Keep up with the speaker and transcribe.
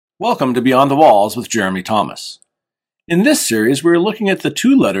Welcome to Beyond the Walls with Jeremy Thomas. In this series, we're looking at the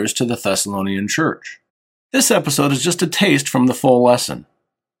two letters to the Thessalonian church. This episode is just a taste from the full lesson.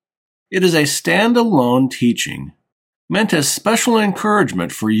 It is a standalone teaching meant as special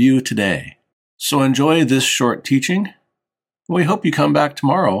encouragement for you today. So enjoy this short teaching. We hope you come back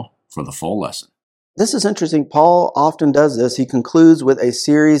tomorrow for the full lesson. This is interesting. Paul often does this. He concludes with a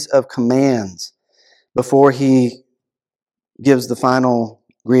series of commands before he gives the final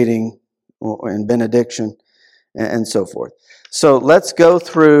greeting and benediction and so forth. So let's go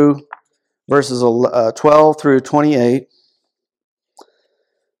through verses 12 through 28.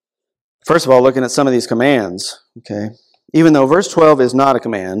 First of all, looking at some of these commands, okay? Even though verse 12 is not a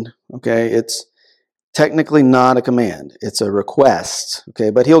command, okay, it's technically not a command. It's a request,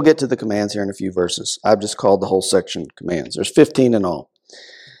 okay? But he'll get to the commands here in a few verses. I've just called the whole section commands. There's 15 in all.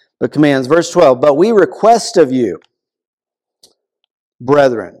 But commands, verse 12, but we request of you,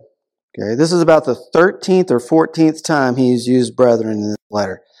 brethren. Okay, this is about the 13th or 14th time he's used brethren in this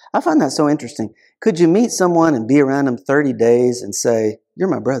letter. I find that so interesting. Could you meet someone and be around them 30 days and say, you're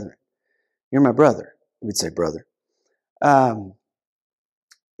my brethren? You're my brother. We'd say brother.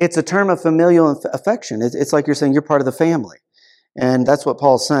 It's a term of familial affection. It's like you're saying you're part of the family. And that's what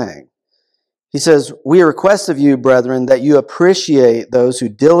Paul's saying. He says, we request of you, brethren, that you appreciate those who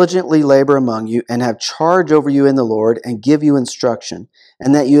diligently labor among you and have charge over you in the Lord and give you instruction,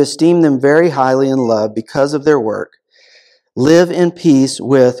 and that you esteem them very highly in love because of their work. Live in peace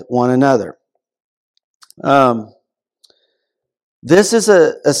with one another. This is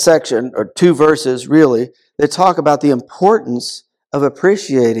a section, or two verses really, that talk about the importance of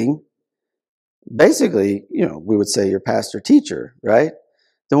appreciating, basically, we would say your pastor teacher, right?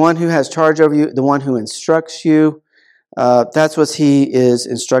 The one who has charge over you, the one who instructs you, that's what he is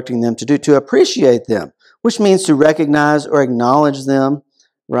instructing them to do, to appreciate them, which means to recognize or acknowledge them,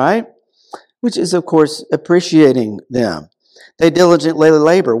 right? Which is, of course, appreciating them. They diligently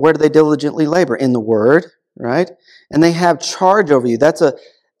labor. Where do they diligently labor? In the Word, right? And they have charge over you. That's a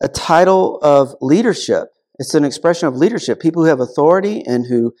title of leadership. It's an expression of leadership. People who have authority and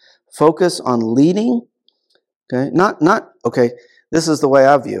who focus on leading, okay? Okay. This is the way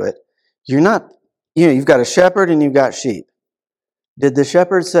I view it. You've got a shepherd and you've got sheep. Did the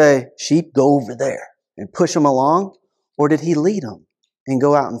shepherd say, sheep, go over there and push them along? Or did he lead them and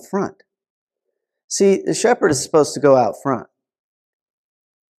go out in front? See, the shepherd is supposed to go out front.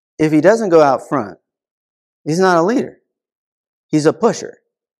 If he doesn't go out front, he's not a leader. He's a pusher.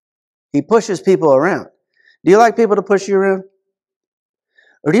 He pushes people around. Do you like people to push you around?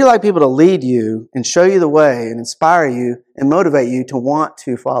 Or do you like people to lead you and show you the way and inspire you and motivate you to want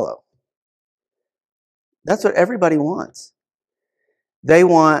to follow? That's what everybody wants. They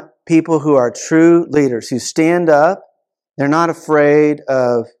want people who are true leaders, who stand up. They're not afraid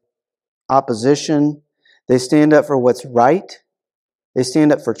of opposition. They stand up for what's right. They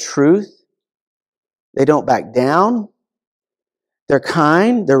stand up for truth. They don't back down. They're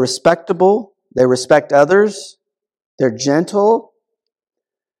kind. They're respectable. They respect others. They're gentle.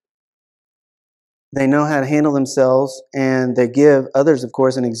 They know how to handle themselves, and they give others, of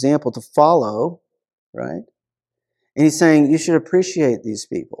course, an example to follow, right? And he's saying you should appreciate these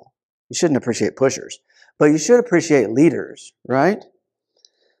people. You shouldn't appreciate pushers, but you should appreciate leaders, right?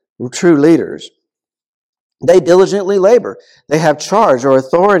 True leaders. They diligently labor. They have charge or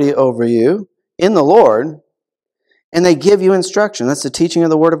authority over you in the Lord, and they give you instruction. That's the teaching of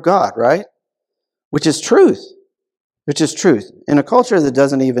the Word of God, right? Which is truth. Which is truth. In a culture that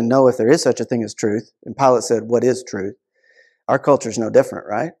doesn't even know if there is such a thing as truth, and Pilate said, what is truth? Our culture is no different,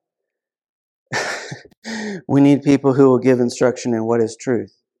 right? We need people who will give instruction in what is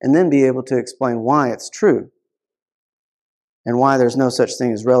truth, and then be able to explain why it's true, and why there's no such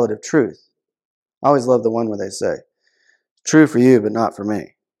thing as relative truth. I always love the one where they say, true for you, but not for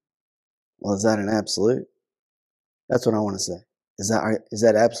me. Well, is that an absolute? That's what I want to say. Is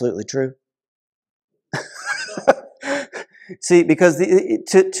that absolutely true? See, because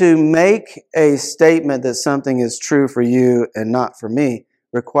to make a statement that something is true for you and not for me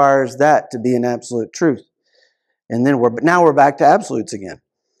requires that to be an absolute truth. And then we're back to absolutes again.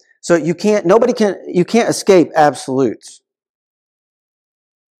 So you can't escape absolutes.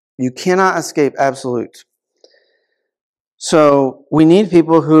 You cannot escape absolutes. So we need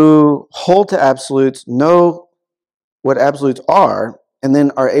people who hold to absolutes, know what absolutes are, and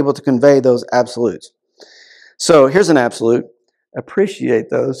then are able to convey those absolutes. So here's an absolute.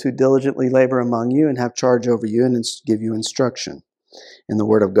 Appreciate those who diligently labor among you and have charge over you and give you instruction in the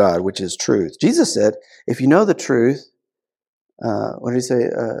Word of God, which is truth. Jesus said, if you know the truth, what did he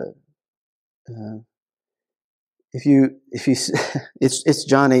say? it's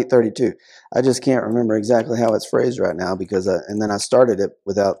John 8:32. I just can't remember exactly how it's phrased right now and then I started it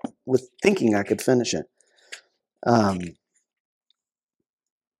with thinking I could finish it.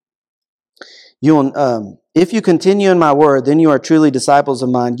 If you continue in my word, then you are truly disciples of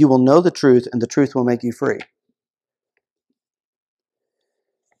mine. You will know the truth, and the truth will make you free.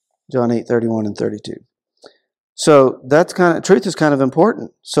 John 8:31 and 32. So truth is kind of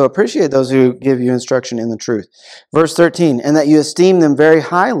important. So appreciate those who give you instruction in the truth. Verse 13, and that you esteem them very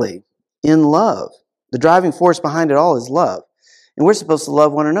highly in love. The driving force behind it all is love. And we're supposed to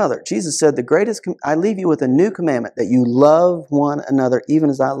love one another. Jesus said, I leave you with a new commandment, that you love one another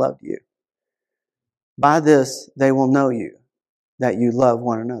even as I loved you. By this, they will know you, that you love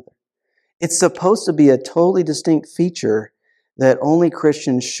one another. It's supposed to be a totally distinct feature that only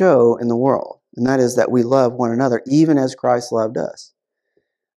Christians show in the world. And that is that we love one another, even as Christ loved us.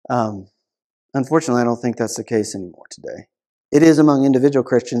 Unfortunately, I don't think that's the case anymore today. It is among individual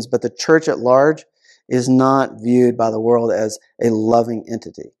Christians, but the church at large is not viewed by the world as a loving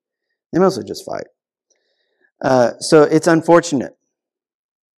entity. They mostly just fight. So it's unfortunate,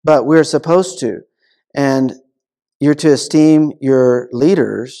 but we're supposed to. And you're to esteem your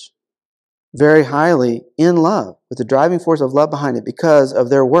leaders very highly in love, with the driving force of love behind it because of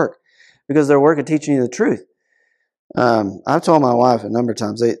their work. Because their work of teaching you the truth. I've told my wife a number of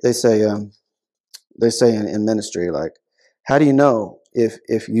times. They say in ministry, like, how do you know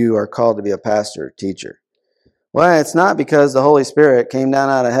if you are called to be a pastor or teacher? Well, it's not because the Holy Spirit came down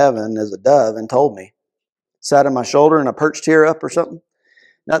out of heaven as a dove and told me, sat on my shoulder and I perched here up or something.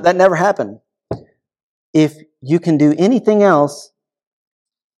 No, that never happened. If you can do anything else,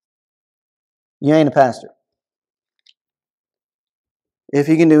 you ain't a pastor. If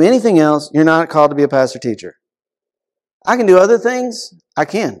you can do anything else, you're not called to be a pastor teacher. I can do other things. I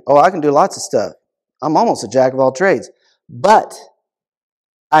can do lots of stuff. I'm almost a jack of all trades. But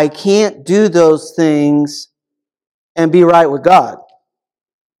I can't do those things and be right with God.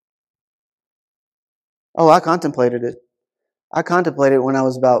 Oh, I contemplated it. I contemplated it when I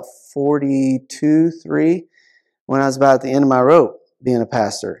was about 42, 3, when I was about at the end of my rope being a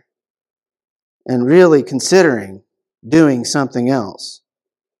pastor. And really considering doing something else.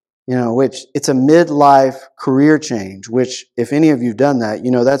 Which it's a midlife career change, which if any of you have done that,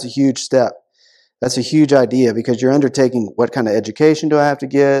 that's a huge step. That's a huge idea because you're undertaking what kind of education do I have to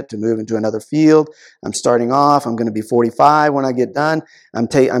get to move into another field. I'm starting off. I'm going to be 45 when I get done. I'm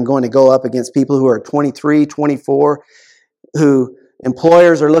going to go up against people who are 23, 24, who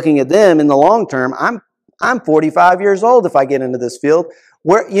employers are looking at them in the long term. I'm 45 years old if I get into this field.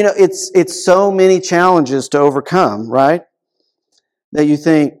 Where it's so many challenges to overcome, right? That you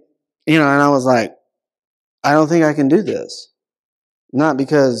think, and I was like, I don't think I can do this. Not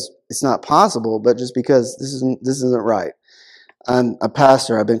because it's not possible, but just because this isn't right. I'm a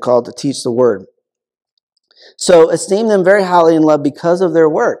pastor. I've been called to teach the word. So esteem them very highly in love because of their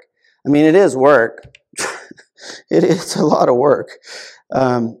work. I mean, it is work. It's a lot of work.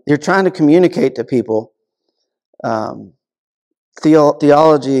 You're trying to communicate to people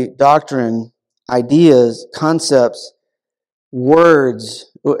theology, doctrine, ideas, concepts, words.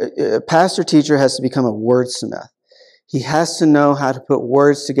 A pastor teacher has to become a wordsmith. He has to know how to put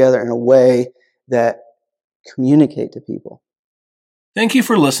words together in a way that communicate to people. Thank you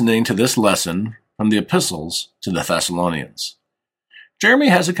for listening to this lesson from the epistles to the Thessalonians. Jeremy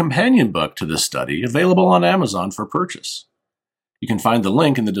has a companion book to this study available on Amazon for purchase. You can find the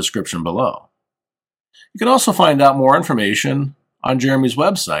link in the description below. You can also find out more information on Jeremy's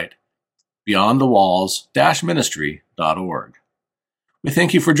website, beyondthewalls-ministry.org. We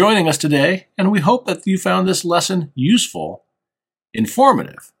thank you for joining us today, and we hope that you found this lesson useful,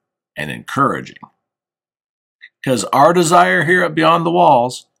 informative, and encouraging. Because our desire here at Beyond the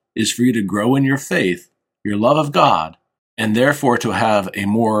Walls is for you to grow in your faith, your love of God, and therefore to have a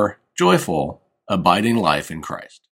more joyful, abiding life in Christ.